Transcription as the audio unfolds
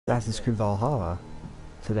Assassin's Creed Valhalla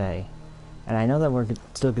today. And I know that we're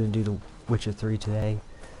still going to do The Witcher 3 today.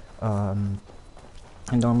 And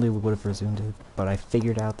normally we would have resumed it, but I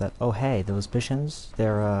figured out that, oh hey, those missions,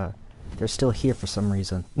 they're still here for some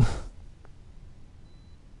reason.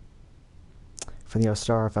 For the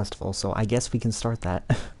Ostara festival, so I guess we can start that.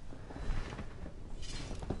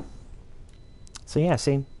 So yeah,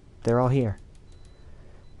 see, they're all here.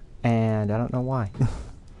 And I don't know why.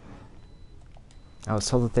 I was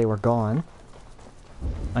told that they were gone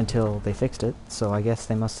until they fixed it, so I guess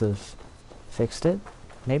they must have fixed it,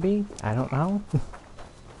 maybe? I don't know.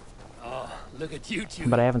 Oh, look at you two.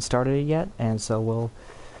 But I haven't started it yet, and so we'll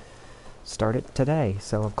start it today.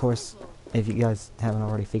 So of course, if you guys haven't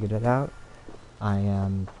already figured it out, my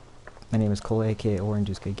name is Cole, aka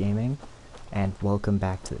Oranjuska Gaming, and welcome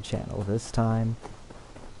back to the channel. This time,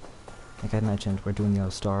 like I mentioned, we're doing the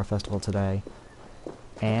Ostara festival today,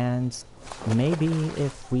 and maybe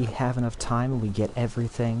if we have enough time and we get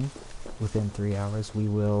everything within 3 hours, we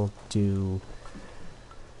will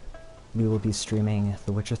be streaming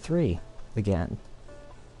The Witcher 3 again.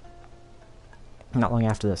 Not long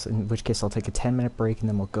after this, in which case I'll take a 10-minute break and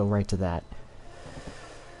then we'll go right to that.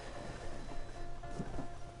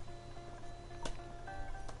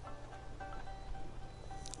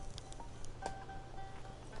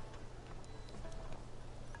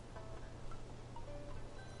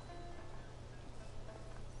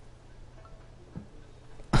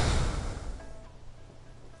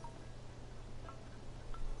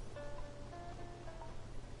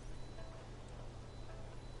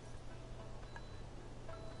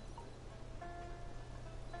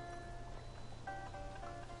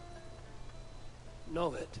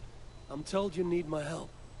 Novid, I'm told you need my help.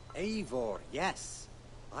 Eivor, yes.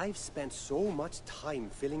 I've spent so much time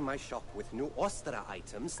filling my shop with new Ostara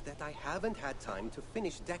items that I haven't had time to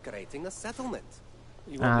finish decorating a settlement.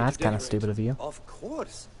 That's kind of stupid of you. Of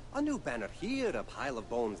course. A new banner here, a pile of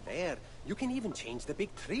bones there. You can even change the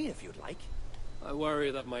big tree if you'd like. I worry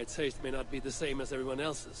that my taste may not be the same as everyone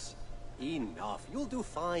else's. Enough, you'll do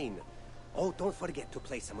fine. Oh, don't forget to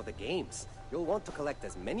play some of the games. You'll want to collect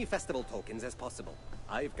as many festival tokens as possible.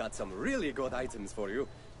 I've got some really good items for you.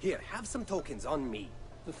 Here, have some tokens on me.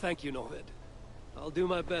 Thank you, Novid. I'll do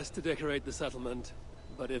my best to decorate the settlement,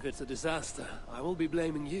 but if it's a disaster, I will be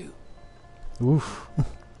blaming you. Oof.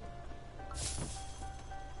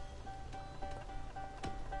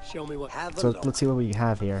 Show me what... So let's see what we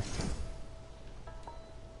have here.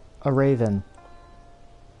 A raven.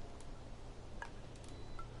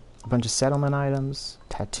 A bunch of settlement items,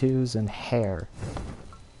 tattoos, and hair.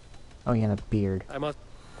 Oh yeah, and a beard. I must...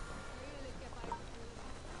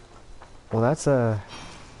 Well, that's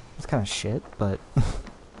kind of shit, but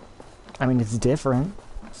I mean, it's different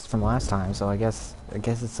from last time, so I guess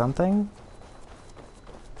it's something.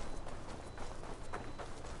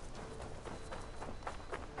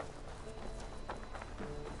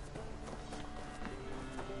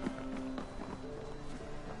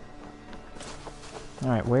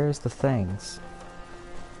 Alright, where's the things?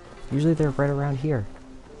 Usually they're right around here.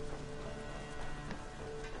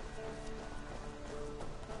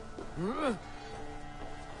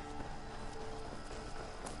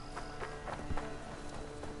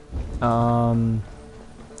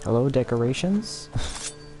 Hello, decorations?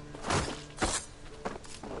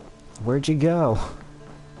 Where'd you go?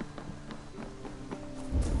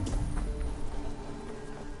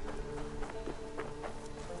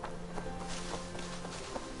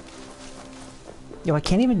 Yo, I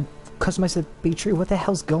can't even customize the big tree. What the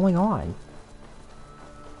hell's going on?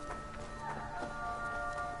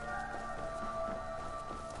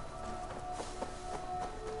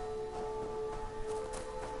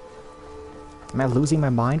 Am I losing my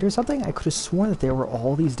mind or something? I could have sworn that there were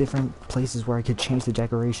all these different places where I could change the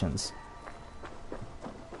decorations.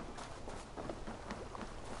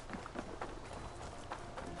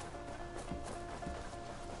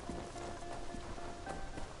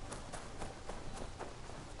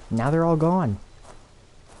 Now they're all gone.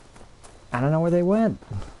 I don't know where they went.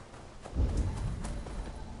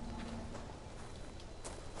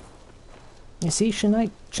 You see,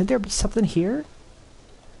 shouldn't there be something here?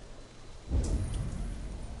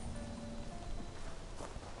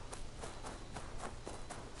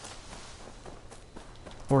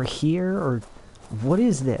 Or here, or what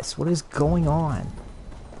is this? What is going on?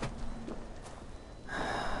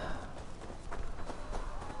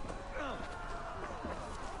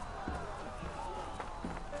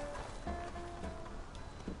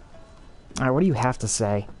 Alright, what do you have to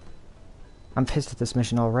say? I'm pissed at this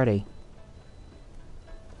mission already.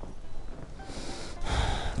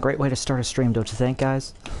 Great way to start a stream, don't you think,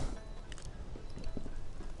 guys?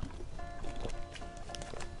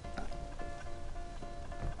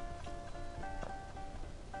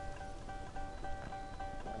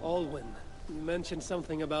 mentioned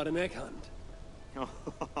something about an egg hunt.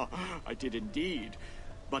 I did indeed.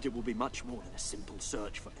 But it will be much more than a simple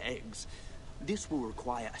search for eggs. This will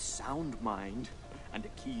require a sound mind and a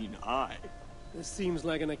keen eye. This seems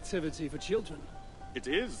like an activity for children. It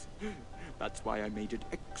is. That's why I made it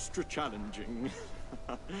extra challenging.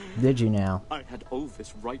 Did you now? I had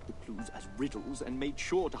Olvis write the clues as riddles and made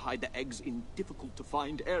sure to hide the eggs in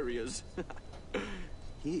difficult-to-find areas.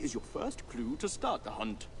 Here is your first clue to start the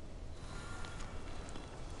hunt.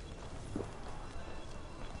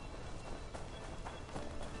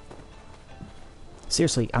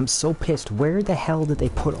 Seriously, I'm so pissed. Where the hell did they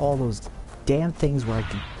put all those damn things where I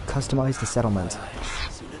could customize the settlement?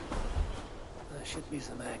 There should be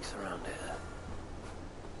some eggs around here.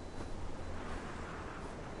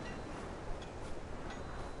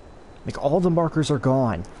 Like, all the markers are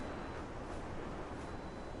gone.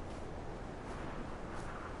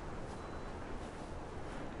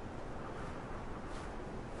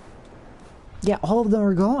 Yeah, all of them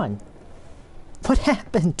are gone. What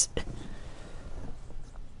happened?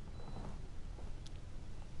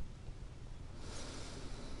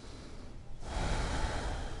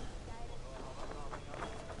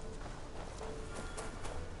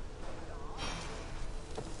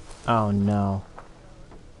 Oh no.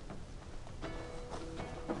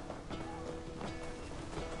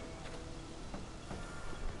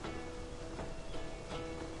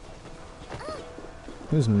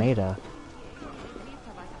 Who's Maida?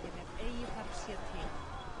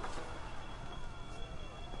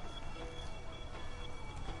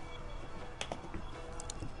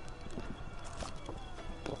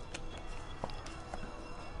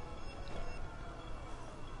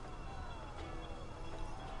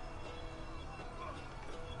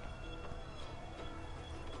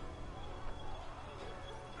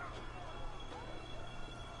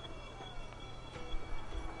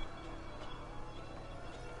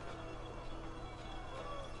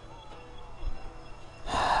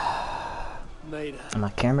 And my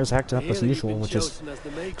camera's acting up as usual, which is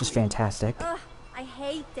just fantastic. Ugh, I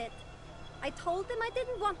hate it. I told them I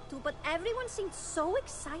didn't want to, but everyone seemed so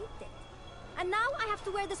excited. And now I have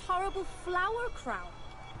to wear this horrible flower crown.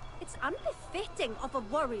 It's unbefitting of a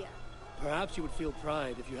warrior. Perhaps you would feel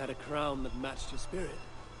pride if you had a crown that matched your spirit.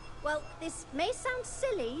 Well, this may sound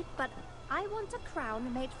silly, but I want a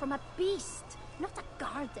crown made from a beast, not a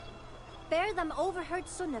garden. Bear them overheard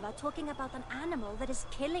Sunniva talking about an animal that is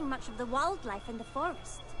killing much of the wildlife in the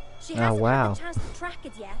forest. She hasn't had the chance to track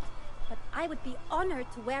it yet, but I would be honored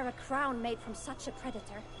to wear a crown made from such a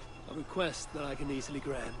predator. A request that I can easily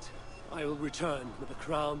grant. I will return with a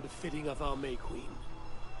crown befitting of our May Queen.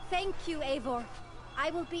 Thank you, Eivor.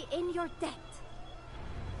 I will be in your debt.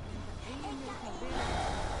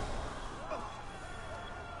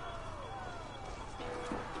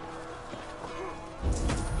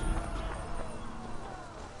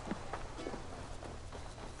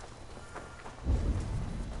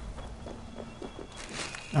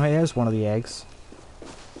 Oh, there's one of the eggs.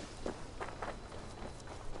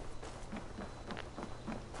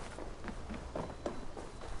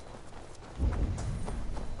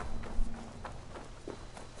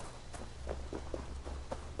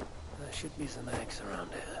 There should be some eggs around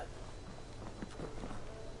here.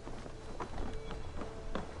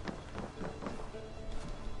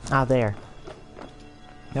 Ah, there.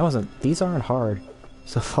 That wasn't... These aren't hard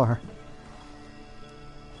so far.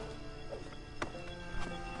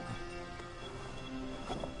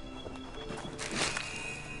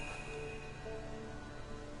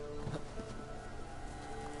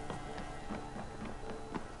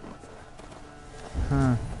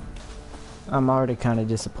 I'm already kind of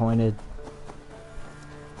disappointed.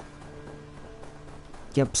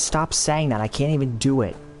 Yep, stop saying that. I can't even do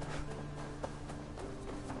it.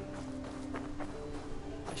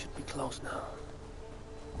 I should be close now.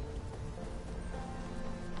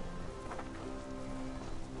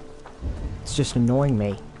 It's just annoying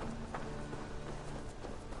me.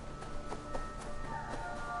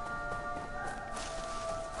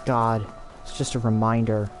 God, it's just a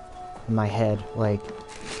reminder in my head, like...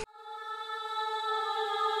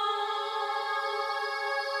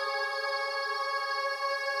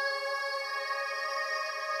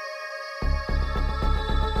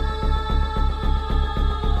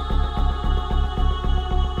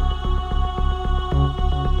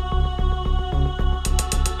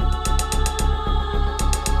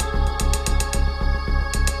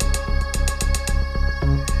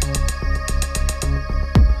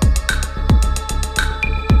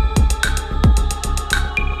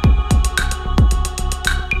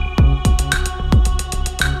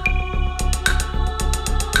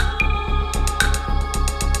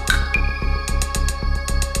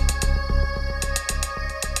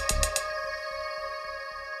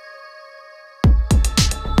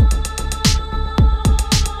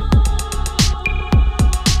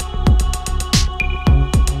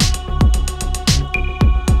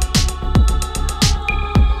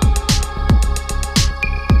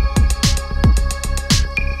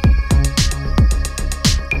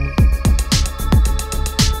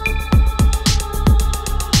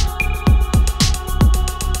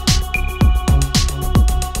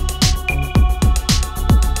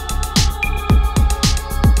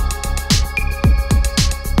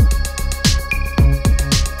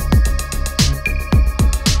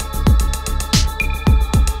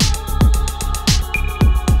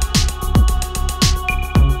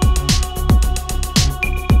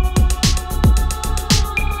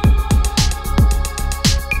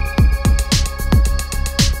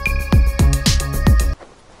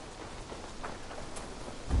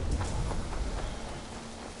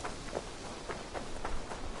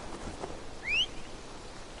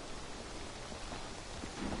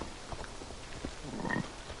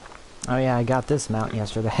 Oh yeah, I got this mount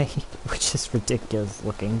yesterday, which is ridiculous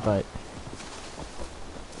looking, but...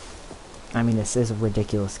 I mean, this is a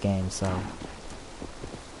ridiculous game, so...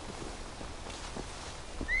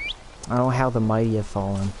 Oh, how the mighty have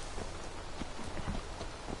fallen.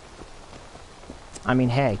 I mean,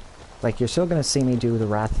 hey, like, you're still gonna see me do the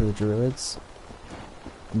Wrath of the Druids,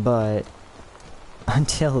 but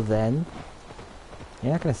until then,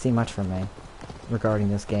 you're not gonna see much from me regarding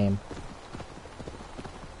this game.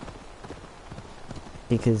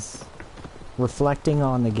 Because reflecting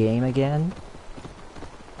on the game again,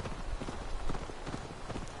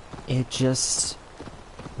 it just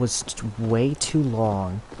was way too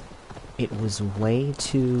long. It was way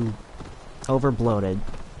too overbloated.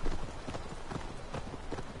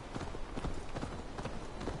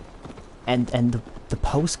 And the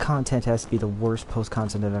post content has to be the worst post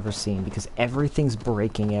content I've ever seen, because everything's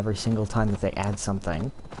breaking every single time that they add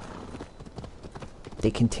something. They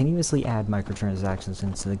continuously add microtransactions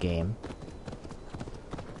into the game.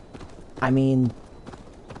 I mean...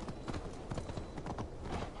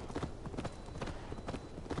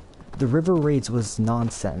 the river raids was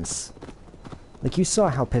nonsense. Like, you saw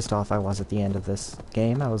how pissed off I was at the end of this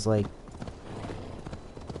game. I was like...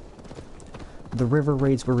 the river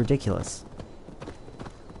raids were ridiculous.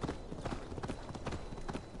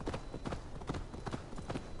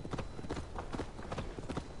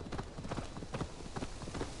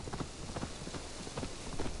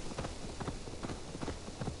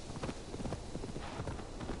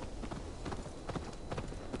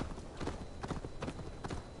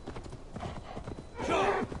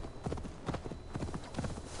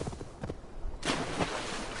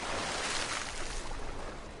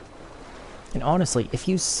 And honestly, if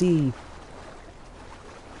you see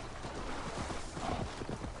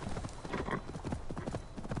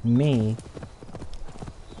me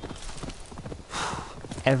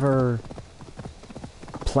ever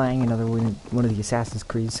playing another one of the Assassin's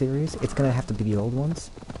Creed series, it's gonna have to be the old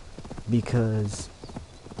ones, because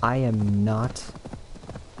I am not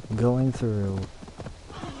going through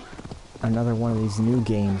another one of these new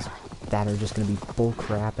games that are just going to be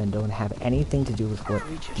bullcrap and don't have anything to do with what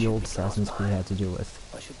the old Assassin's Creed had to do with.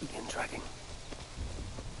 I should begin tracking.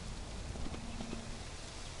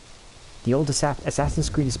 The old Assassin's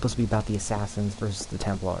Creed is supposed to be about the Assassins versus the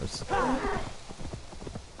Templars.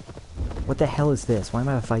 What the hell is this? Why am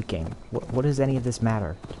I a Viking? What does any of this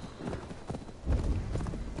matter?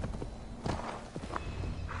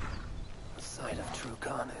 A sight of true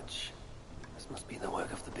carnage. This must be the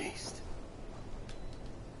work of the beast.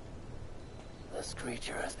 This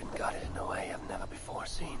creature has been gutted in a way I've never before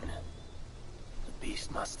seen. The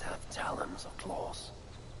beast must have talons or claws.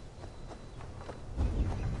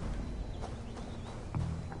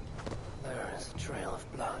 There is a trail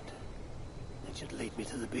of blood. It should lead me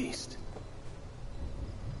to the beast.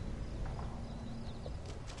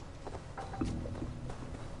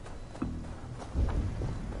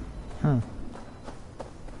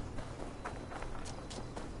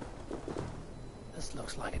 This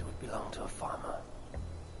looks like it would belong to a farmer.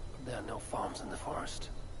 But there are no farms in the forest.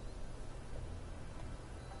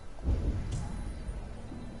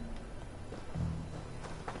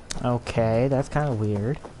 Okay, that's kind of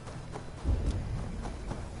weird.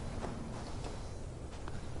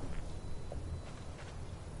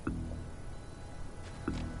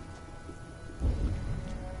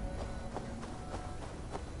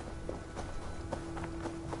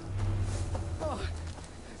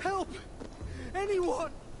 Help!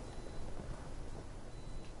 Anyone!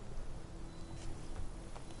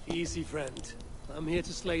 Easy, friend. I'm here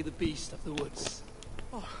to slay the beast of the woods.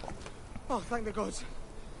 Oh, thank the gods.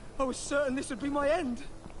 I was certain this would be my end.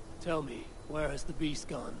 Tell me, where has the beast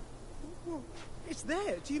gone? Well, it's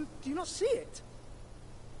there. Do you not see it?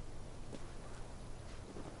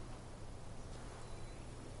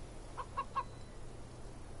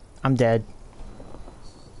 I'm dead.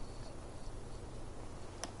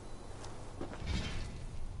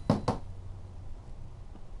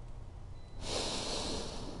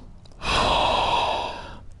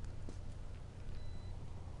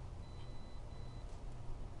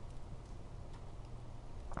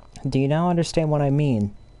 Do you now understand what I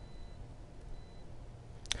mean?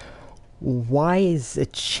 Why is a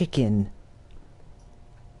chicken?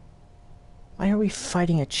 Why are we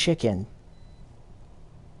fighting a chicken?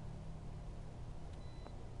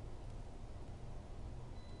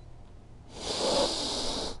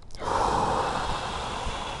 Oh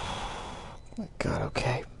my God,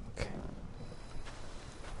 okay. Okay.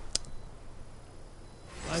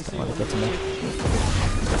 I see Wanna get to me?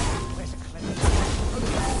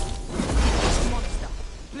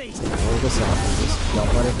 Please. There we go, Ubisoft, and just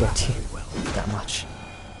don't let it get to you that much.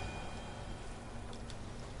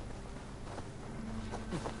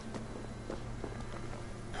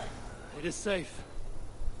 It is safe.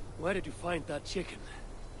 Where did you find that chicken?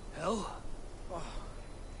 Hell?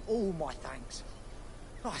 All my thanks.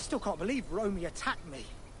 Oh, I still can't believe Romy attacked me.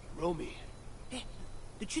 Romy? Yeah,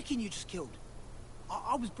 the chicken you just killed.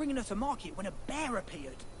 I was bringing her to market when a bear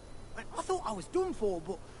appeared. I thought I was done for,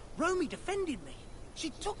 but Romy defended me. She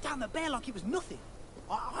took down the bear like it was nothing.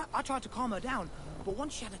 I tried to calm her down, but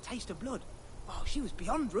once she had a taste of blood, oh, she was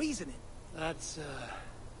beyond reasoning. That's a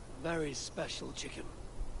very special chicken.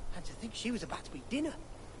 And to think she was about to be dinner.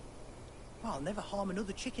 Well, I'll never harm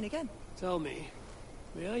another chicken again. Tell me,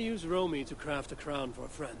 may I use Romy to craft a crown for a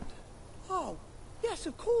friend? Oh, yes,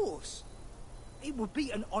 of course. It would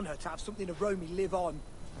be an honor to have something of Romy live on.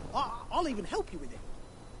 I'll even help you with it.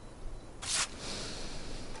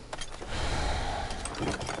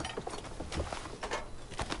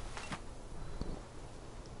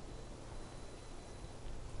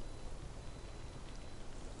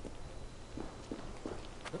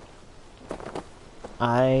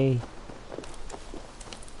 I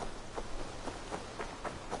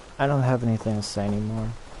don't have anything to say anymore.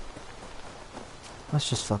 Let's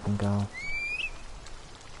just fucking go.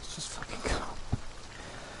 Let's just fucking go.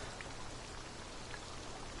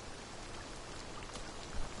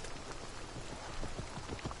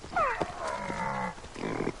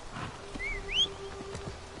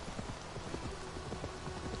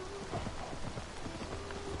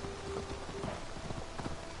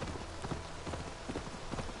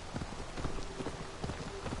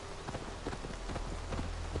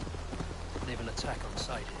 They've an attack on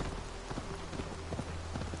sight here.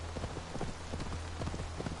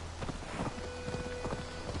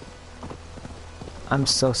 I'm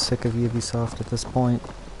so sick of Ubisoft at this point.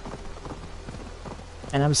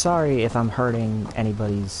 And I'm sorry if I'm hurting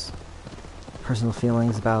anybody's personal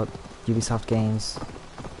feelings about Ubisoft games.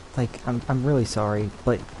 Like, I'm really sorry,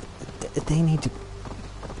 but they need to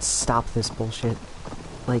stop this bullshit.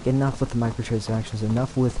 Like, enough with the microtransactions,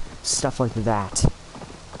 enough with stuff like that.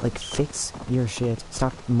 Like, fix your shit.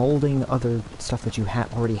 Stop molding other stuff that you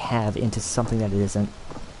already have into something that it isn't.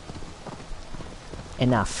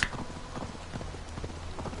 Enough.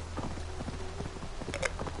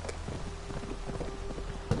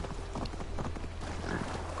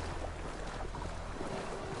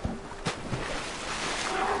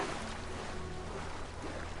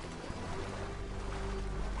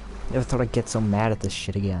 Never thought I'd get so mad at this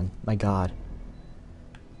shit again. My god.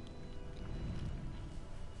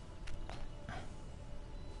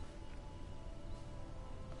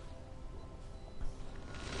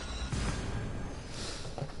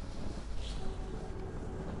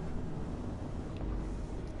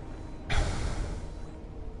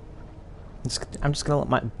 I'm just gonna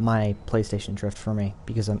let my PlayStation drift for me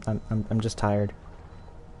because I'm just tired.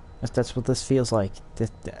 That's what this feels like.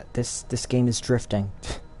 This game is drifting.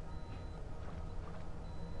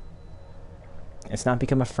 It's not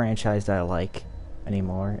become a franchise that I like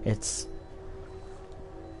anymore. It's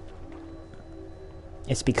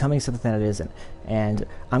becoming something that it isn't. And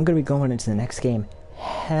I'm going to be going into the next game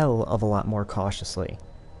hell of a lot more cautiously.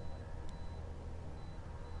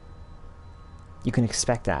 You can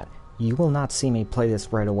expect that. You will not see me play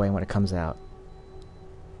this right away when it comes out.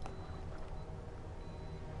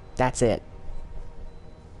 That's it.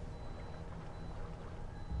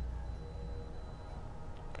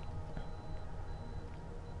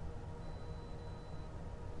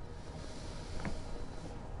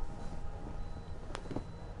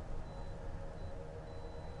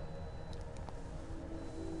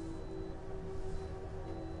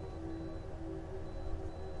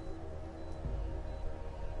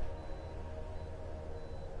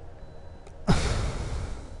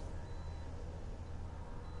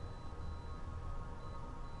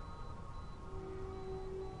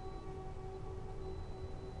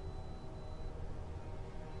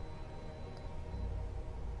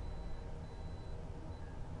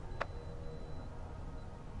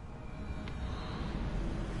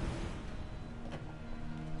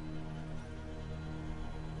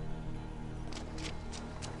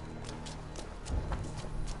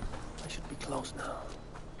 Close now.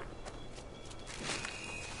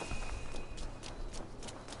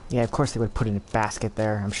 Yeah, of course they would put it in a basket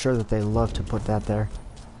there. I'm sure that they love to put that there.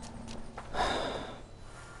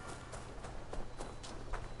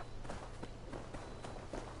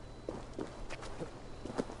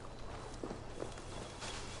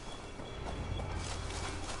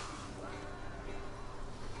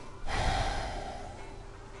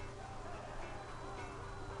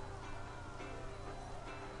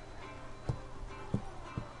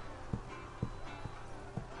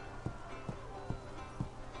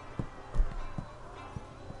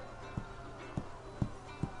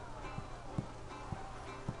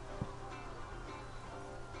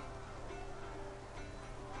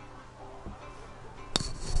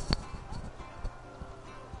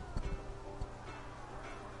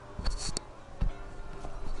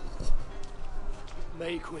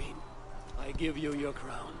 Okay, Queen. I give you your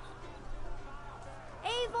crown.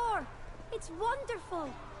 Eivor! It's wonderful!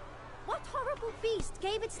 What horrible beast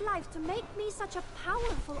gave its life to make me such a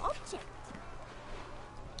powerful object?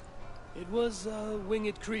 It was a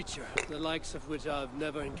winged creature, the likes of which I've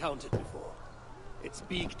never encountered before. Its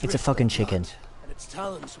beak It's a fucking chicken. and its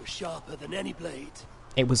talons were sharper than any blade.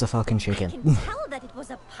 It was a fucking I chicken. can tell that it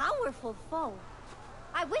was a powerful foe.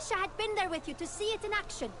 I wish I had been there with you to see it in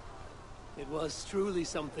action. It was truly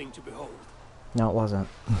something to behold. No, it wasn't.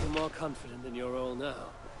 You're more confident in your role now.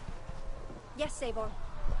 Yes, Eivor.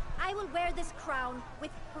 I will wear this crown with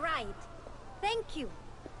pride. Thank you.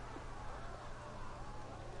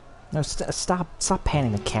 No, stop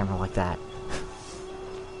panning the camera like that.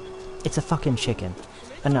 It's a fucking chicken.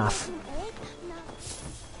 Enough.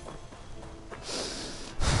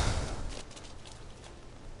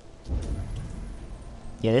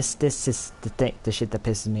 Yeah, this is the shit that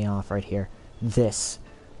pisses me off right here. These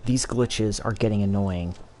glitches are getting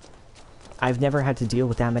annoying. I've never had to deal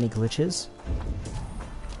with that many glitches.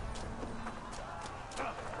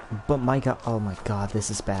 But oh my god,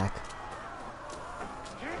 this is back.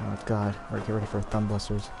 Oh god, get ready for thumb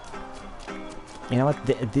blisters. You know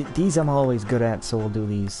what? These I'm always good at, so we'll do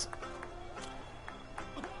these.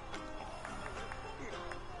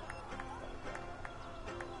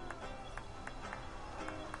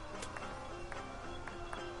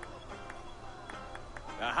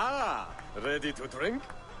 Aha! Ready to drink?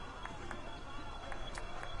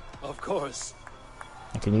 Of course.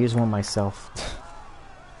 I can use one myself.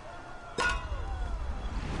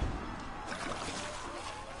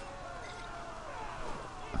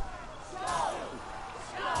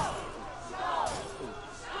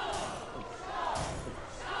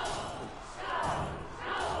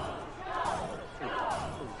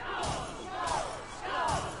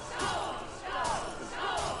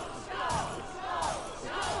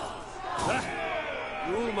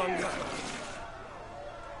 Rulmonger.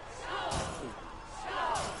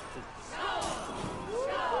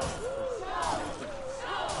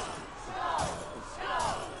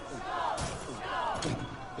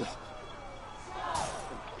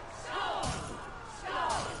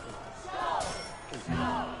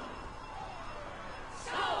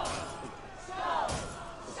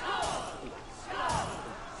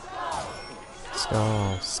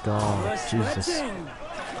 Skull, Jesus. Stretching.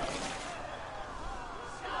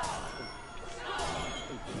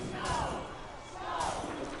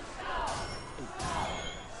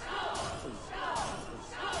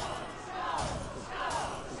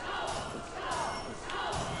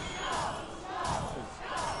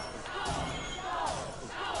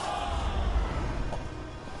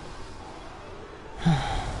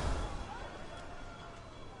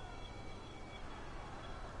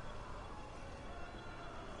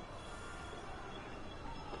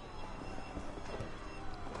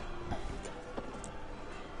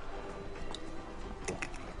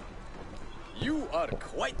 You are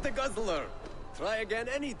quite the guzzler. Try again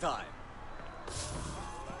anytime.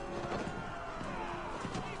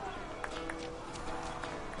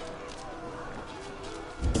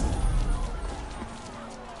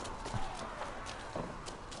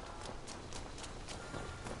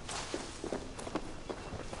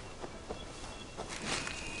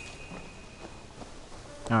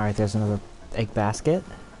 Alright, there's another egg basket.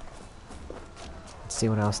 Let's see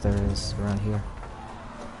what else there is around here.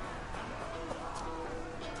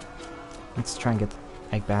 Let's try and get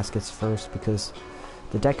egg baskets first, because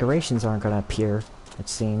the decorations aren't going to appear, it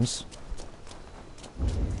seems.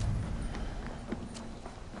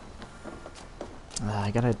 I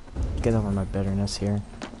gotta get over my bitterness here.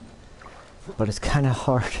 But it's kind of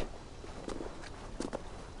hard.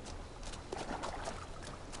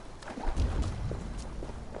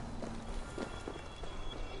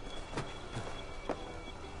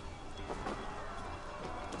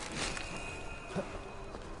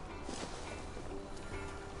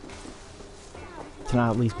 To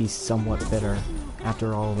not at least be somewhat bitter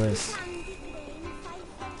after all this.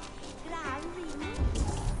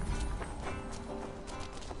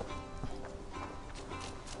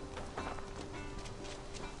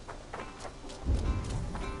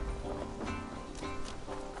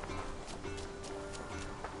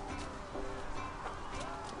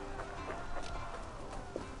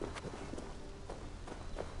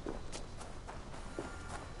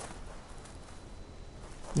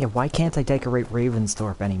 Yeah, why can't I decorate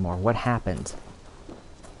Ravensthorpe anymore? What happened?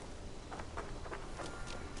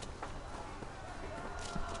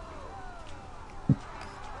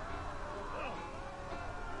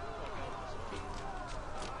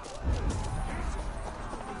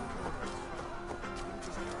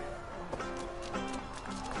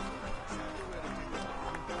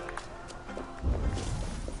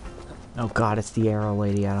 Oh god, it's the arrow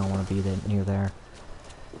lady. I don't want to be near there.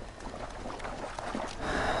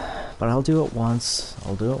 But I'll do it once.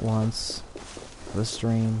 I'll do it once. For the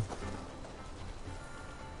stream.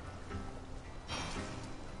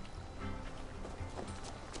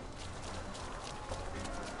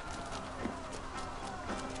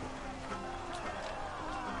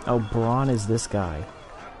 Oh, Braun is this guy.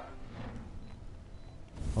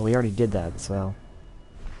 Well, we already did that, so...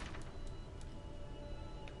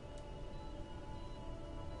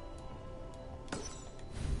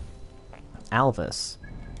 Alvis.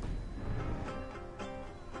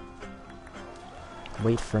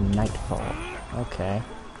 Wait for nightfall. Okay.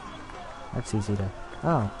 That's easy to...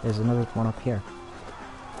 Oh, there's another one up here.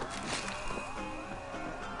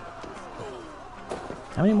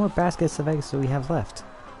 How many more baskets of eggs do we have left?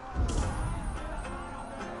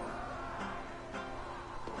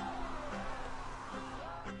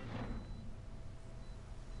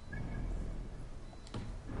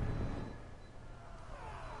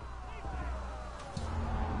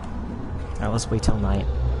 Alright, let's wait till night.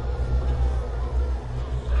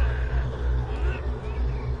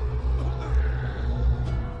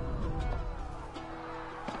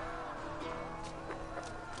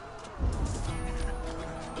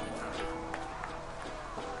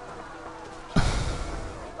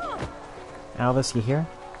 Alvis, you here?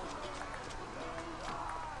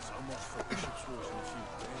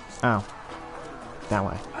 Oh. That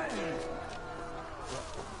way.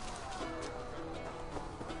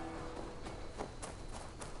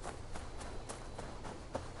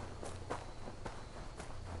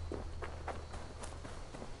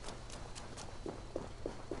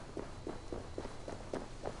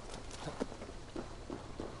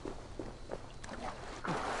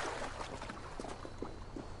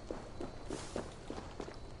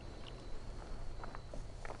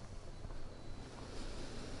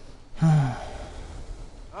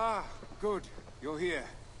 Good. You're here.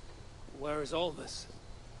 Where is Alvis?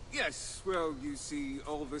 Yes, well, you see,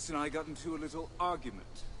 Alvis and I got into a little argument.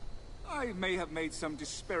 I may have made some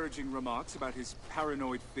disparaging remarks about his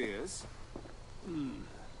paranoid fears.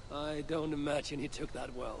 I don't imagine he took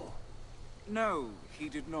that well. No, he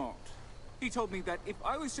did not. He told me that if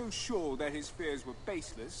I was so sure that his fears were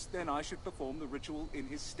baseless, then I should perform the ritual in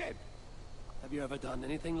his stead. Have you ever done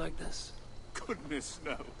anything like this? Goodness,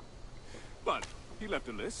 no. But he left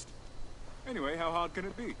a list. Anyway, how hard can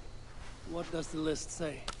it be? What does the list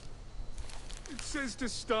say? It says to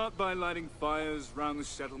start by lighting fires round the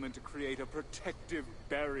settlement to create a protective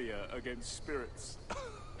barrier against spirits.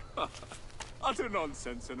 Utter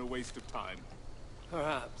nonsense and a waste of time.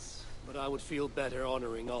 Perhaps, but I would feel better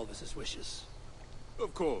honoring Alvis's wishes.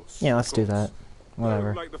 Of course. Yeah, let's do that.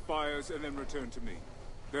 Whatever. Light the fires and then return to me.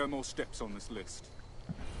 There are more steps on this list.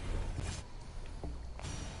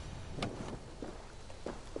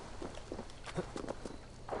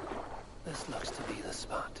 This looks to be the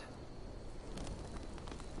spot.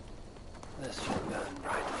 This should burn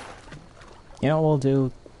brightly. You know what we'll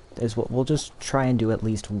do? Is we'll just try and do at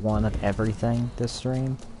least one of everything this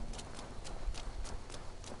stream.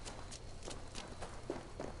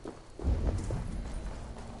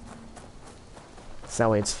 So that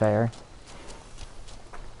way it's fair.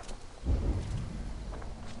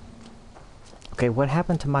 Okay, what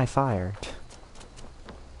happened to my fire?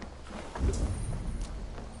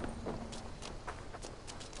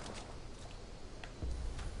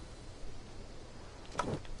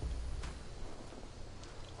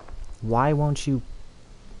 Why won't you...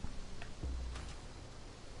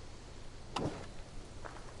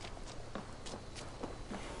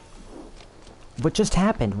 What just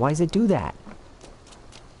happened? Why does it do that?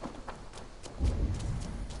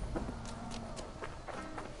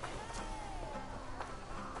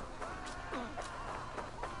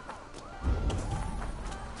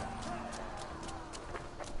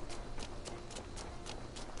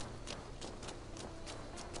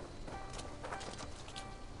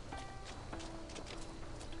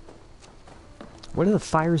 Where do the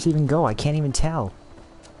fires even go? I can't even tell.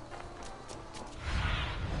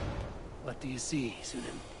 What do you see, Sunan?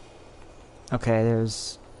 Okay,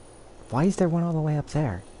 there's... Why is there one all the way up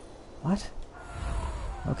there? What?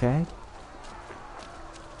 Okay.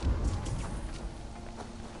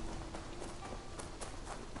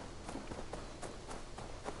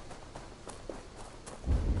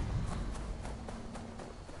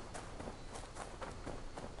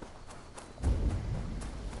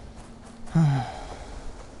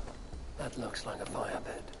 That looks like a fire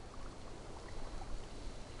pit.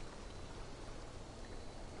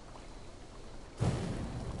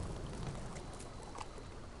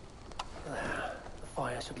 There. The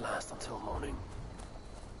fire should last until morning.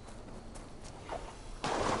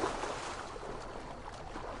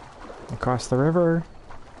 across the river.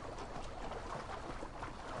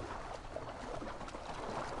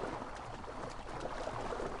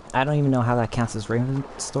 I don't even know how that counts as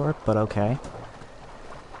Ravensthorpe, but okay.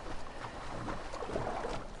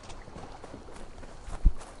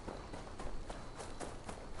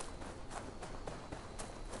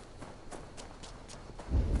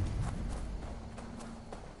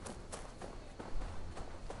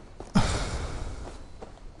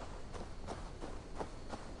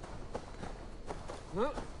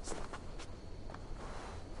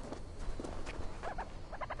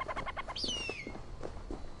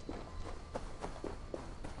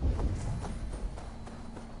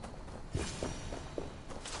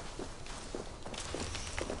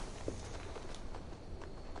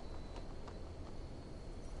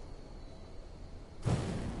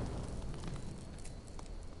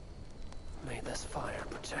 May this fire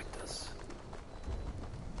protect us.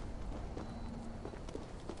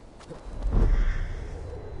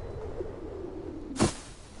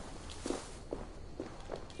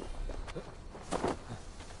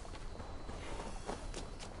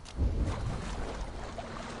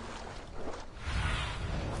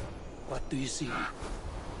 What do you see?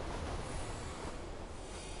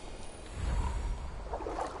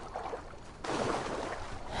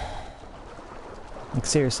 Like,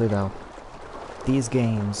 seriously though, these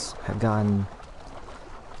games have gotten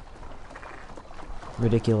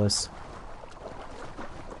ridiculous.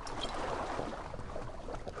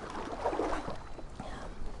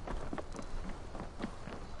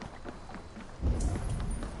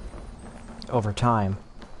 Over time.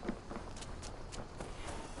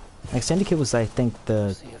 Like, Syndicate was, I think,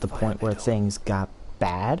 the point where things got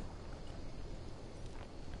bad.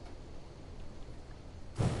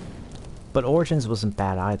 But Origins wasn't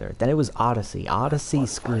bad either. Then it was Odyssey. Odyssey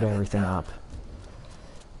screwed everything up.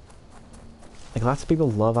 Like, lots of people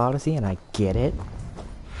love Odyssey, and I get it.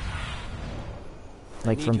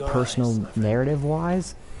 Like, from personal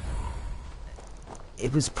narrative-wise,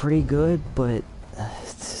 it was pretty good, but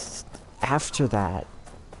after that,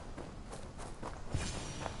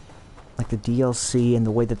 like the DLC and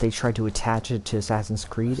the way that they tried to attach it to Assassin's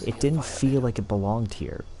Creed, it didn't feel like it belonged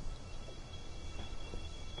here.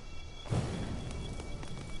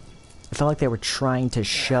 It felt like they were trying to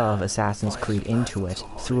shove Assassin's Creed into it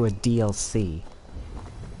through a DLC.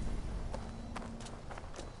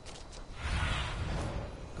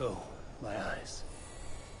 Go, my eyes.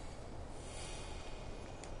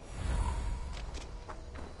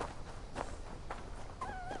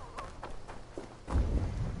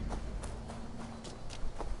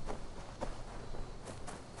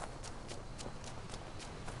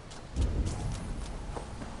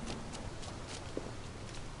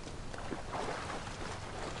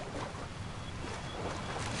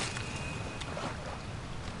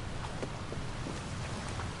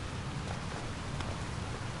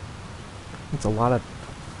 It's a lot of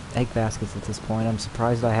egg baskets at this point. I'm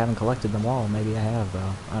surprised I haven't collected them all. Maybe I have,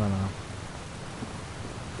 though. I don't know.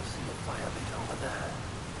 See a fire pit over there.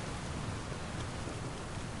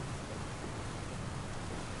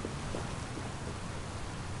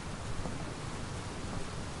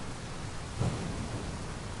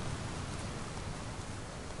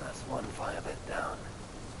 That's one fire pit down.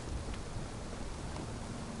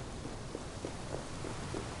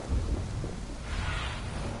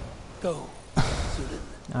 Go.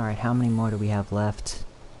 Alright, how many more do we have left?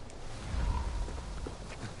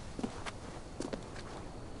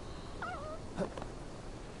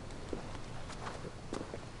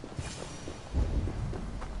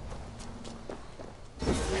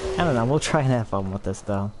 I don't know, we'll try and have fun with this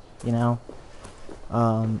though, you know?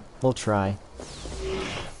 We'll try.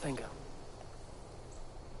 Finger.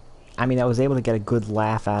 I mean, I was able to get a good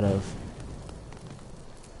laugh out of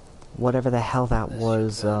whatever the hell that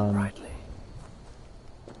was, Brightly.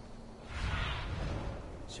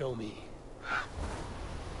 Show me.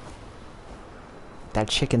 that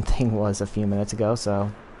chicken thing was a few minutes ago,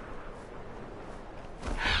 so...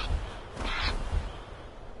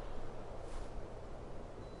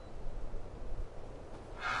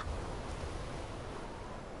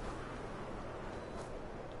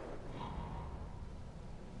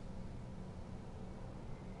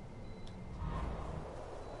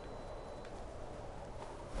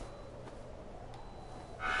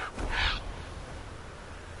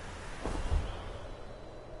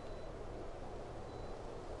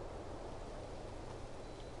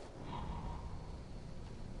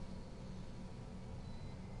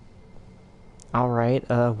 Alright,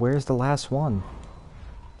 where's the last one?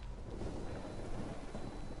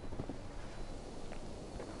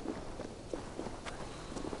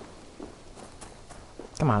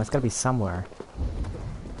 Come on, it's gotta be somewhere.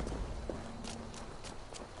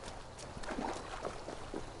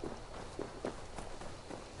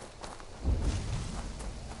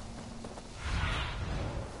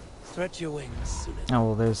 Stretch your wings, Sunit.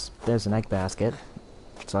 Oh, well, there's an egg basket.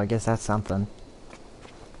 So I guess that's something.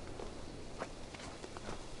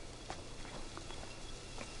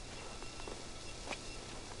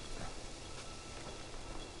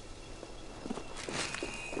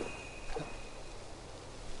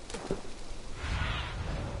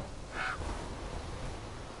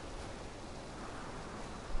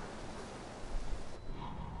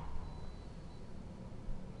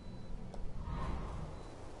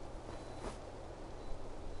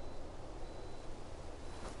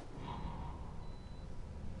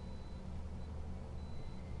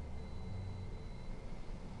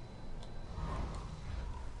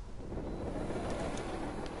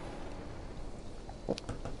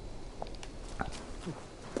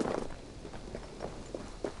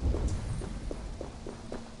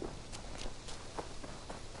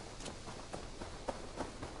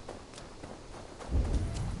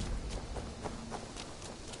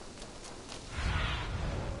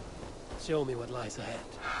 Show me what lies ahead.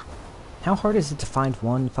 How hard is it to find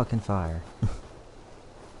one fucking fire?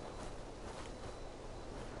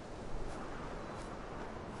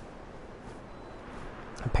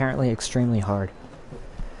 Apparently extremely hard.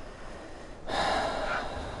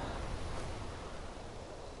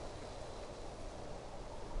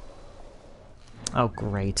 Oh,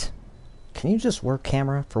 great. Can you just work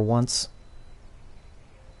camera for once?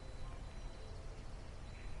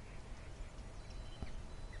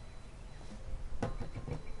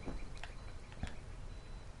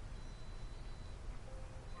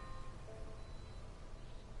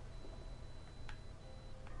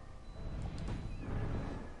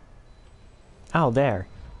 Oh, there.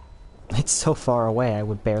 It's so far away I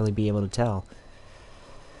would barely be able to tell.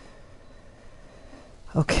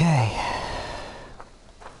 Okay.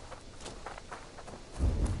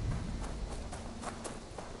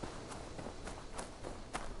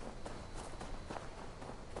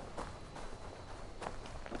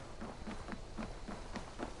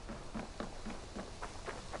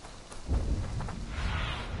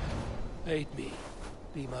 Aid me.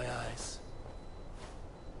 Be my eyes.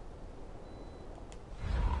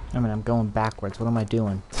 I mean, I'm going backwards. What am I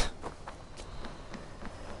doing?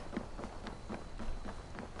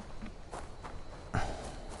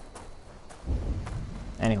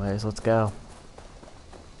 Anyways, let's go.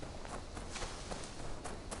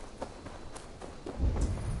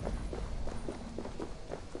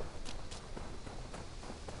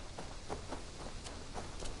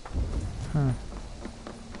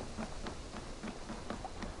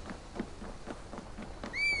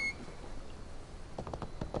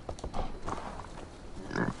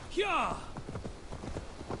 Yeah.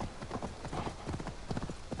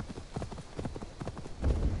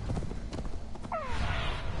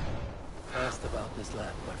 Asked about this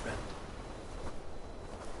land, my friend.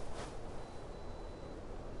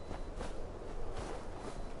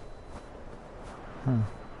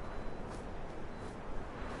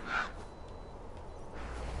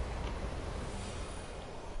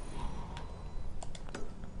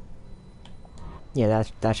 Yeah,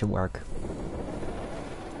 that should work.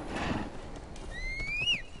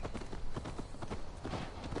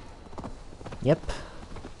 Yep.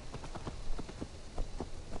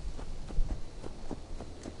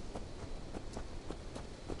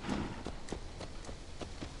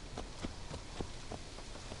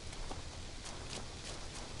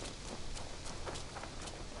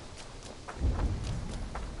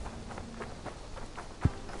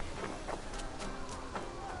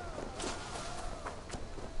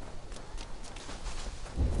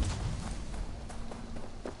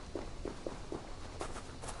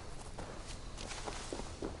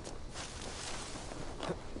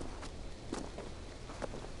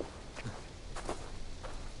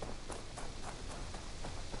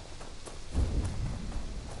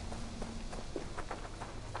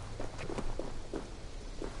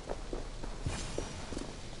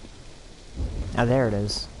 Ah, there it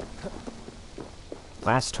is.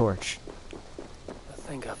 Last torch. I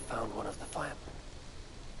think I've found one of the fire.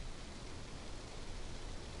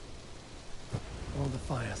 All the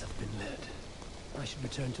fires have been lit. I should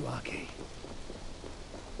return to Aki.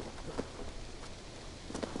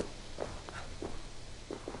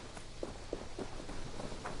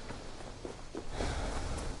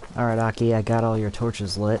 Alright, Aki, I got all your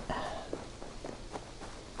torches lit.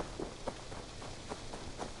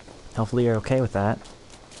 Hopefully you're okay with that.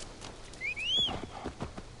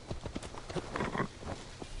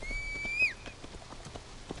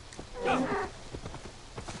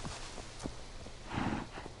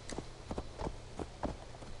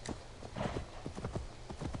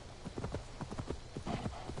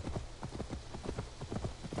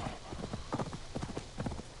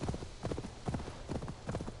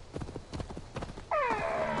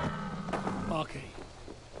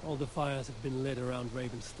 the fires have been lit around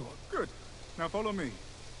Ravensthorpe. Good. Now follow me.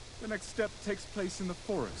 The next step takes place in the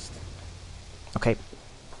forest. Okay.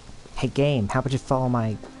 Hey game, how about you follow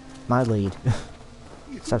my lead?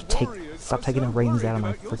 Stop taking the reins out of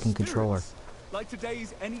my freaking controller. Like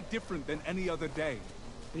today's any different than any other day.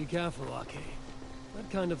 Be careful, Aki.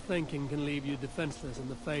 That kind of thinking can leave you defenseless in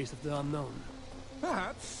the face of the unknown.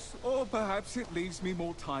 Perhaps, or perhaps it leaves me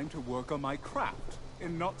more time to work on my craft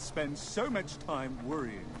and not spend so much time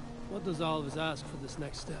worrying. What does Alvis ask for this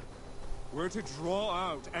next step? We're to draw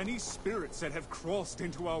out any spirits that have crossed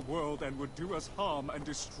into our world and would do us harm and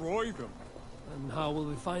destroy them. And how will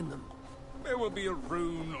we find them? There will be a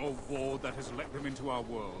rune or ward that has let them into our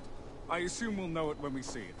world. I assume we'll know it when we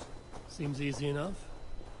see it. Seems easy enough.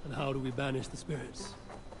 And how do we banish the spirits?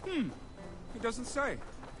 It doesn't say.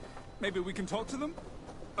 Maybe we can talk to them?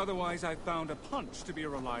 Otherwise, I've found a punch to be a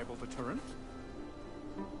reliable deterrent.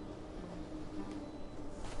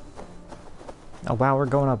 Oh wow, we're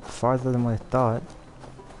going up farther than we thought.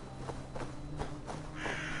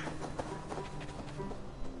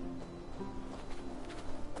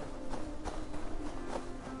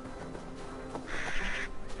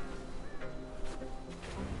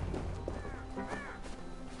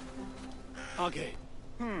 Okay.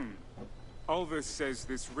 Alvis says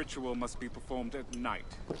this ritual must be performed at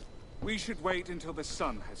night. We should wait until the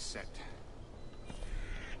sun has set.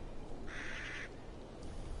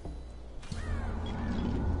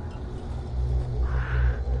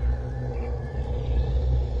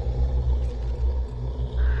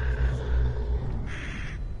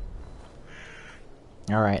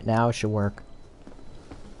 Alright, now it should work.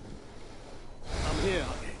 I'm here,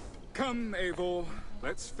 Aki. Come, Eivor.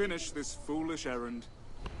 Let's finish this foolish errand.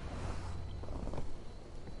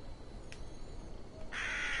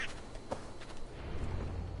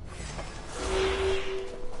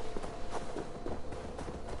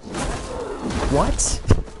 What?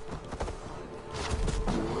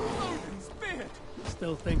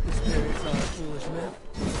 Still think the spirits are a foolish myth?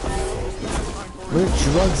 We're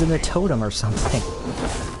drugs in the totem or something.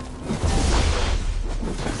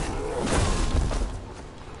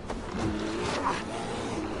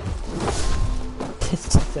 This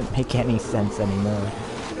doesn't make any sense anymore.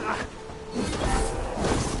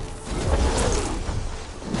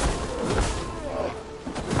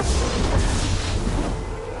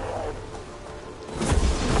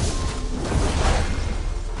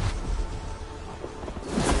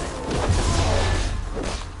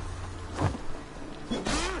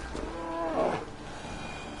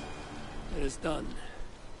 Done.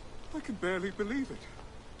 I can barely believe it.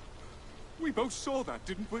 We both saw that,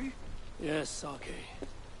 didn't we? Yes, Sake.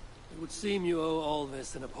 It would seem you owe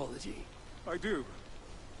Alvis an apology. I do.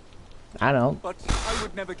 I don't. But I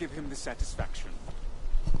would never give him the satisfaction.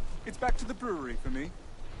 It's back to the brewery for me.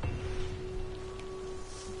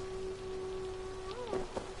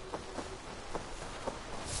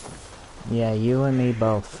 Yeah, you and me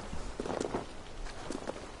both.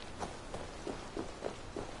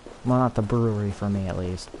 Well, not the brewery for me at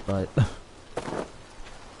least, but...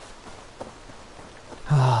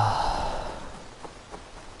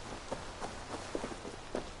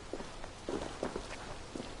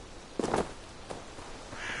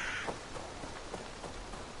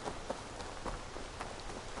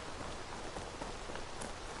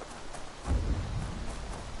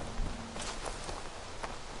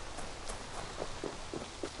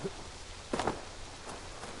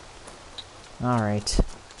 Alright.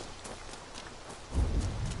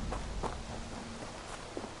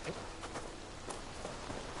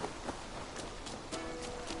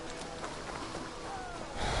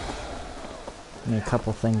 A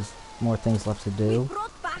couple more things left to do. We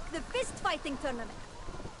brought back the fist fighting tournament.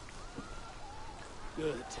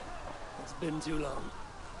 Good. It's been too long.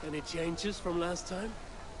 Any changes from last time?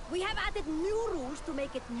 We have added new rules to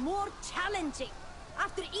make it more challenging.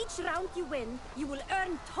 After each round you win, you will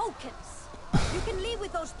earn tokens. You can leave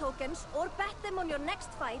with those tokens or bet them on your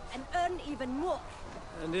next fight and earn even more.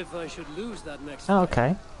 And if I should lose that next Oh, fight?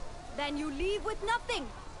 okay. Then you leave with nothing.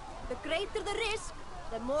 The greater the risk,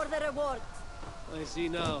 the more the reward. I see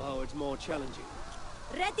now how it's more challenging.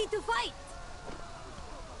 Ready to fight?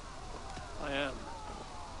 I am.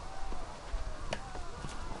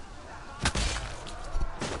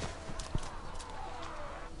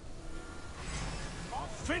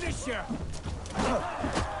 Finish you!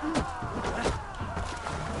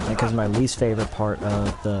 Because my least favorite part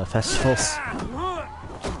of the festivals.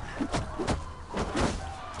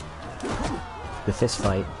 The fist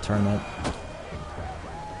fight tournament.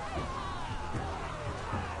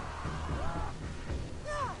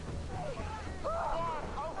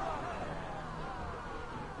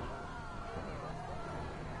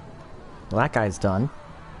 Well, that guy's done.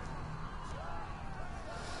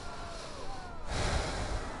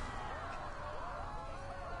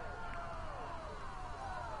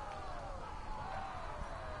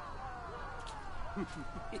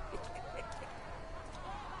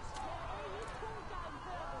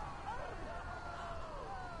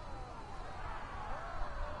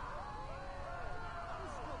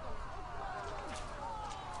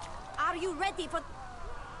 Are you ready for...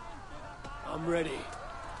 I'm ready.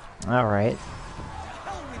 All right.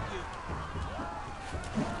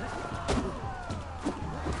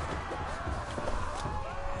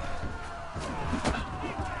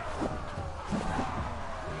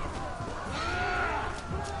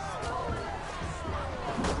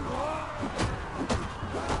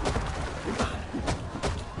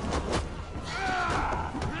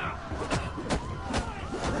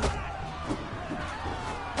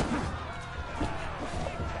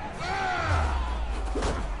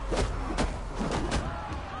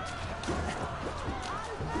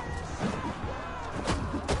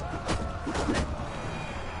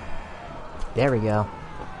 There we go.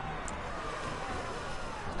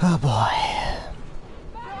 Oh boy.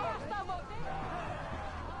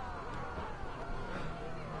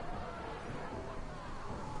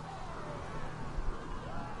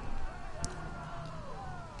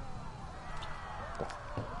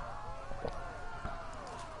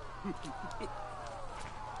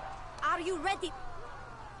 Are you ready?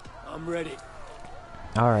 I'm ready.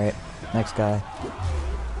 Alright, next guy.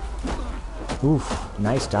 Oof,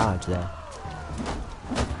 nice dodge there.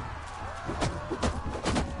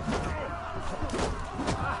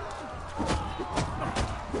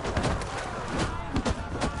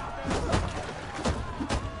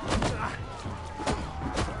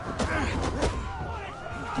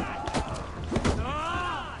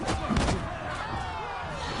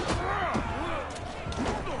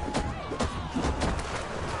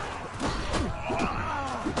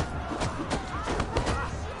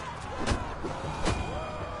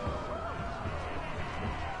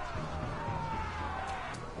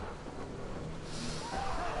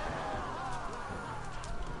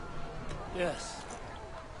 Yes.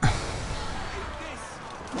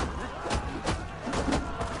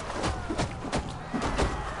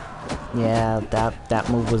 Yeah, that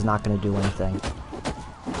move was not going to do anything.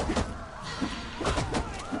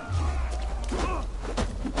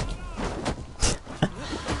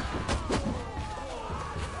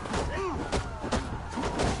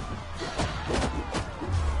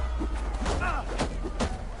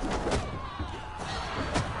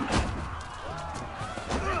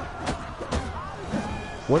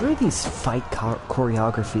 What are these fight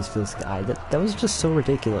choreographies for this guy? That was just so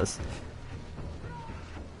ridiculous.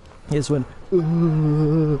 He just went,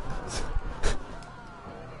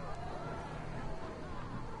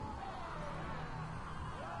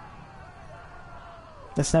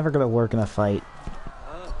 That's never gonna work in a fight.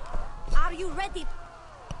 Are you ready?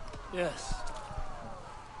 Yes.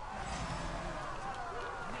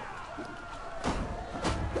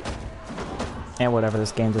 And whatever,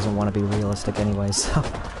 this game doesn't want to be realistic anyway, so...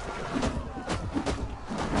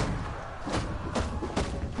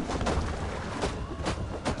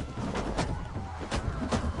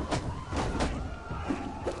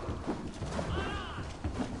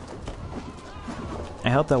 I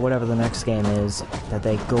hope that whatever the next game is, that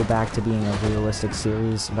they go back to being a realistic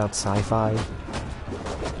series about sci-fi.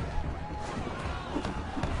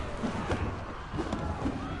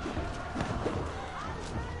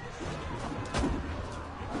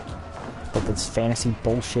 But this fantasy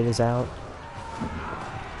bullshit is out.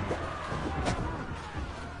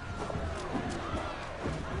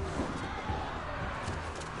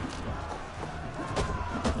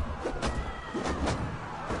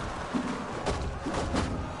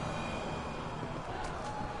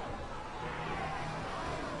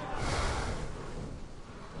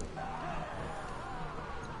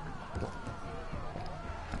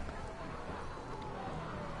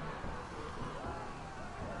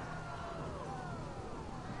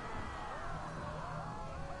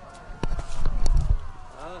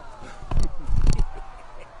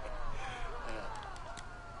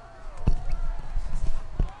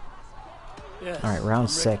 Yes. Alright, round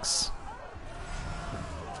 6.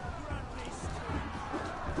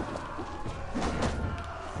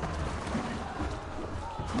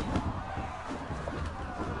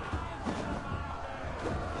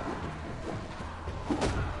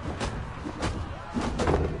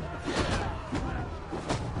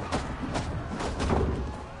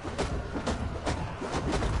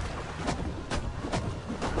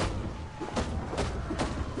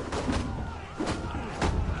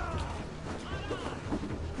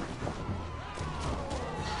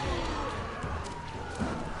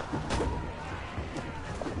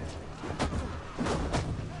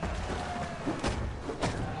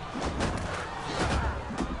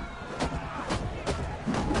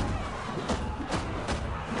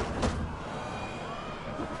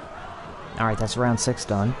 Alright, that's round 6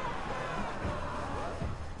 done.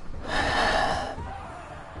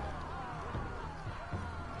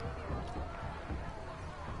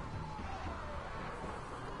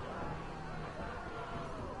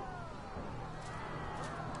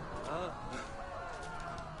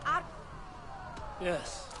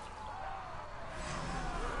 Yes.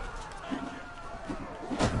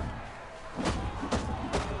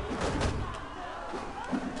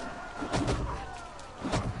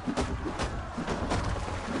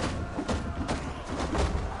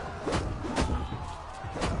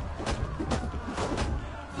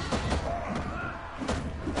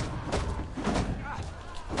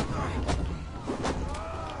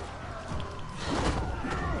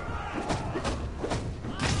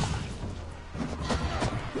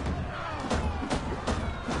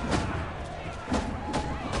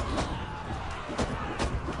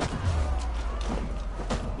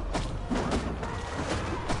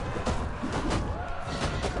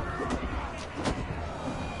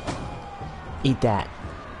 Eat that.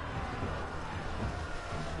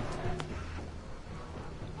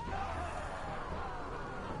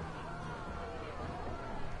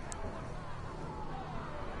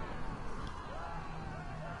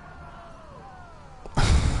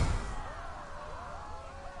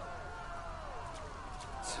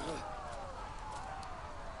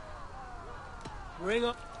 Ring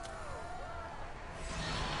up.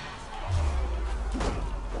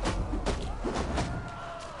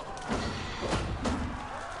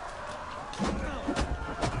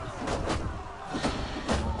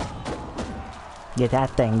 Yeah,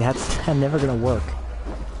 that thing, that's never gonna work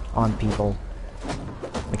on people.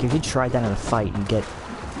 Like, if you tried that in a fight, you get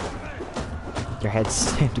your head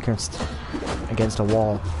slammed against a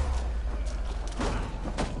wall.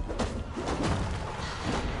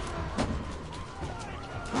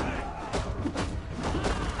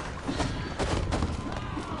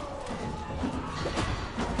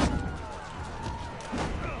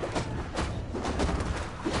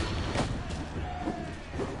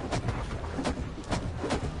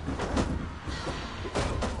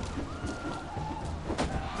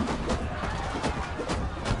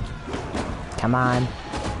 Come on.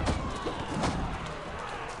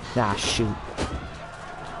 Ah, shoot.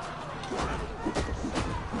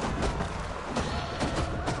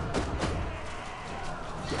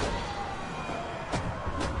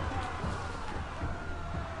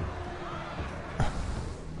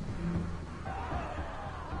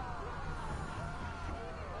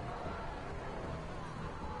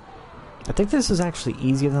 I think this is actually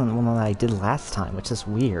easier than the one that I did last time, which is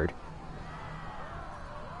weird.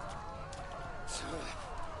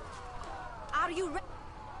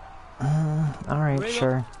 Alright,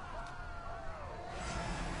 sure.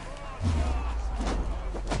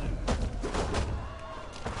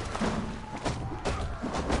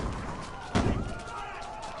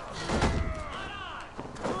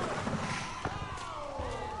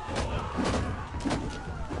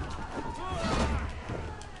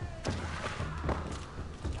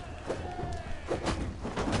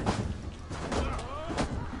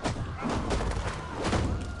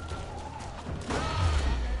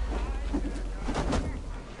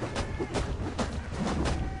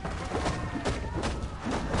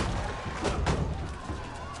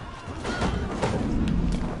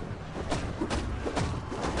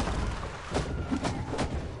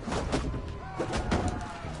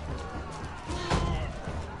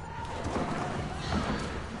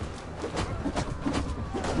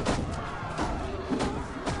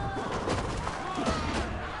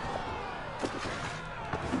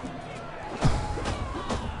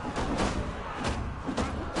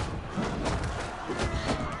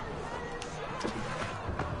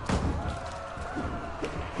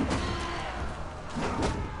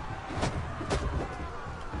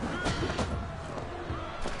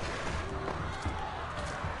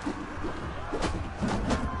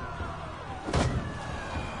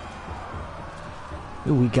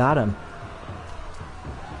 Ooh, we got him.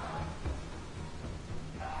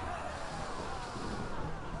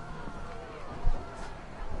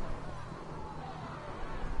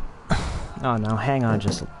 Oh no, hang on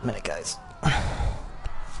just a minute, guys.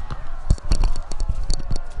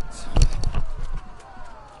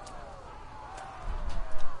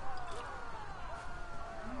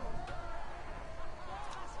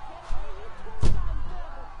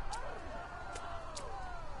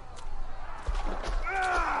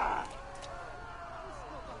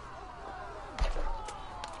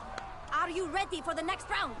 Are you ready for the next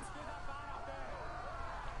round?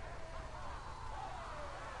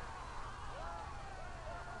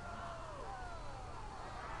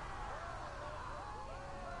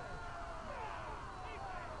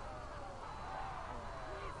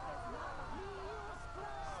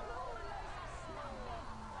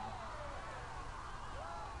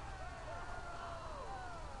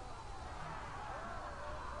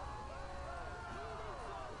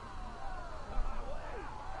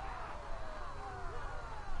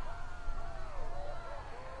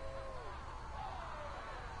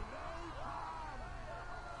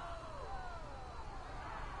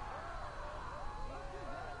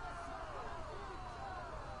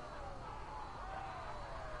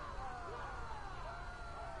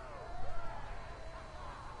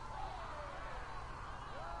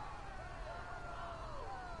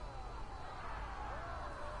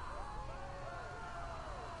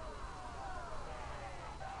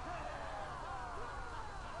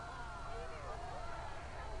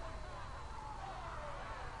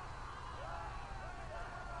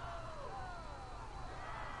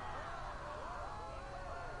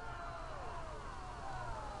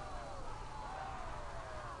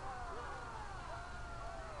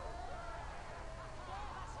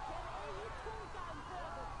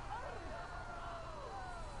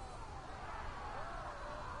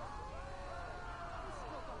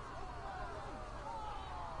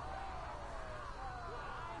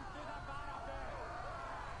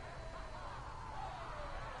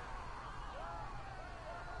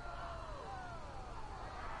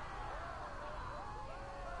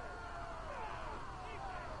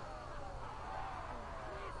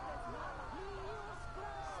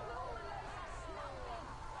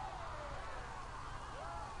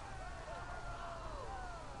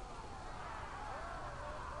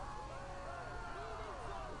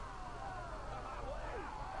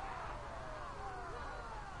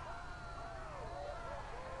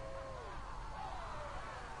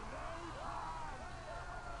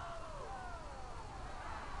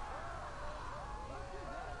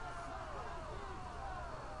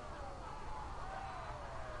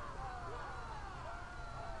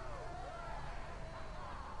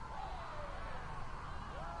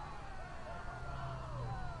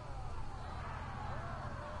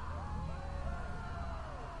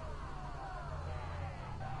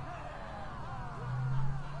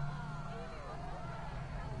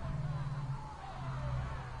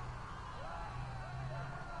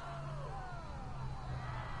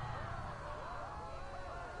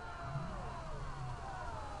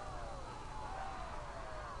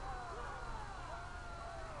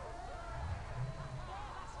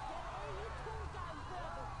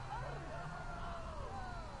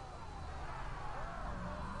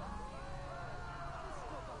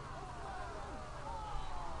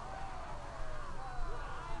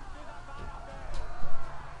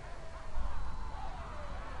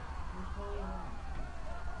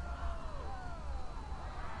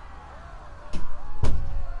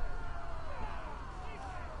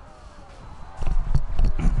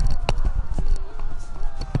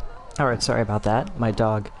 Alright, sorry about that. My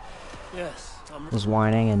dog Yes, was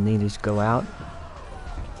whining and needed to go out.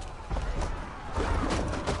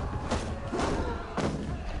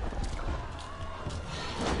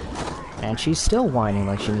 And she's still whining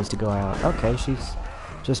like she needs to go out. Okay, she's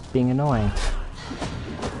just being annoying.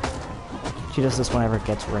 She does this whenever it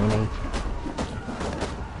gets rainy.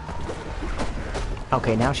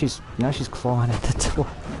 Okay, now she's clawing at the door.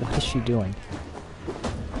 What is she doing?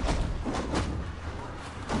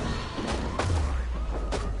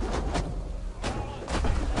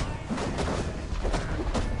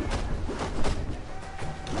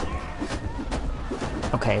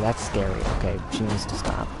 Okay, that's scary. Okay, she needs to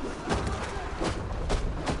stop.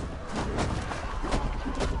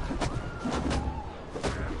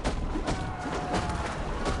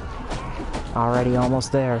 Already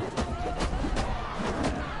almost there.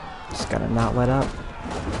 Just gotta not let up.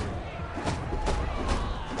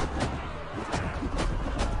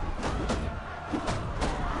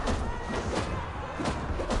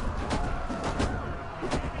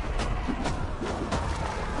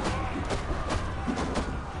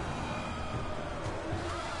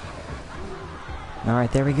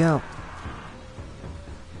 Alright, there we go.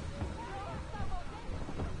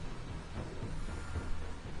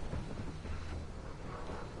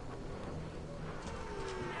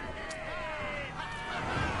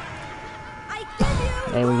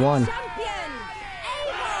 Hey, we won.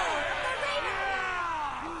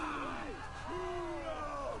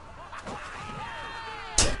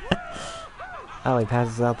 Oh, he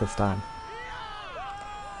passes out this time.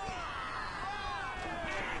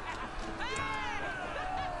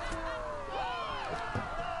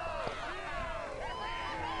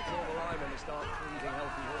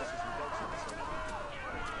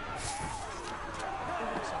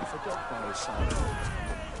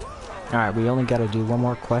 Alright, we only gotta do one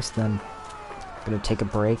more quest, then gonna take a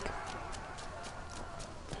break.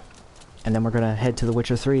 And then we're gonna head to The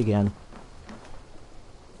Witcher 3 again.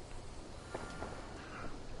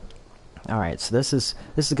 Alright, so this is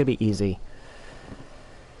gonna be easy.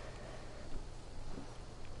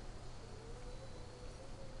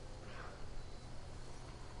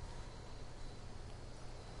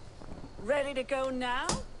 Ready to go now?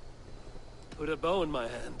 Put a bow in my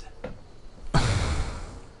hand.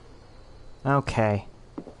 Okay.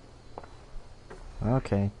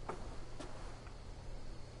 Okay.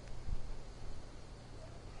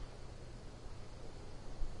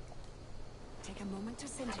 Take a moment to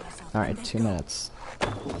center yourself. Alright, 2 minutes.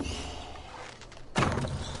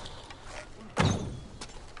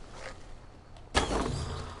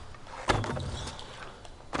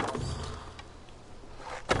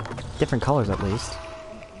 Different colors at least.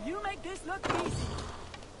 You make this look easy.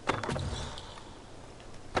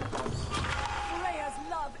 Players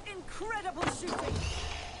love incredible shooting.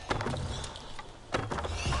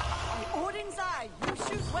 By Odin's eye, you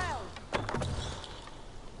shoot well.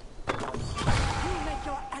 You make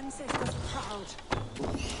your ancestors proud.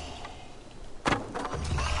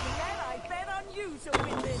 Then I bet on you to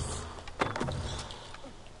win this.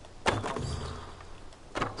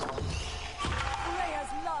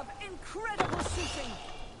 Players love incredible shooting.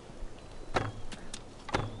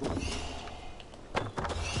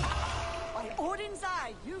 By Odin's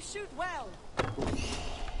eye, you shoot well.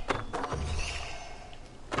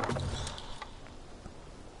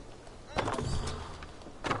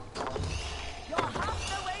 You're half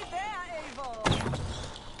the way there, Eivor.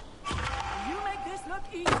 You make this look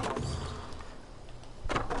easy.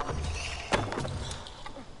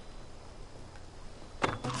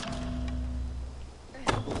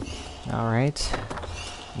 Alright.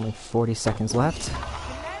 Only 40 seconds left.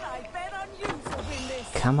 Then I bet on you to win this.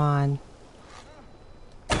 Come on.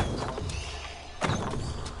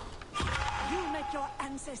 You make your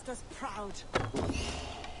ancestors proud. Then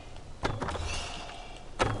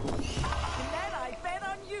I bet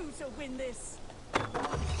on you to win this.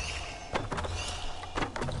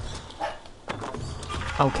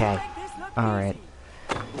 Okay. Make this look Alright. easy.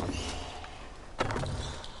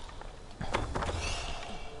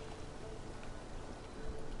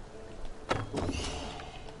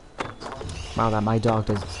 Wow, that my dog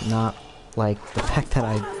does not like the fact that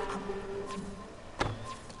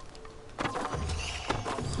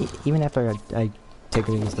even after I take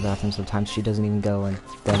her to use the bathroom sometimes, she doesn't even go, and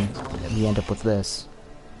then we end up with this.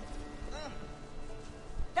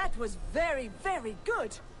 That was very, very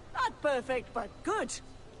good. Not perfect, but good.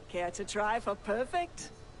 Care to try for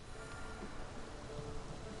perfect?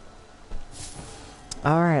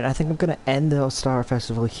 Alright, I think I'm gonna end the Ostara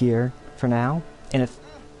Festival here for now. In a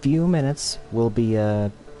few minutes, we'll be,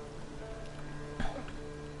 in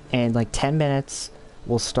like 10 minutes,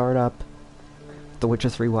 we'll start up The Witcher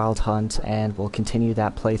 3 Wild Hunt, and we'll continue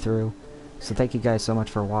that playthrough. So thank you guys so much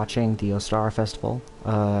for watching the Ostara Festival,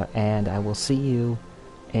 and I will see you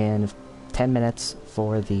in 10 minutes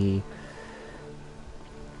for the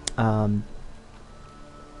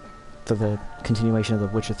continuation of The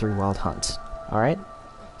Witcher 3 Wild Hunt. Alright?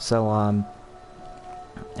 So,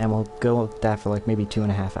 and we'll go with that for like maybe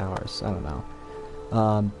 2.5 hours. I don't know.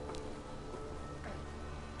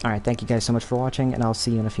 Alright, thank you guys so much for watching, and I'll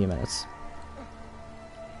see you in a few minutes.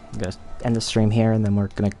 I'm gonna end the stream here, and then I'm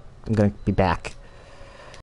gonna be back.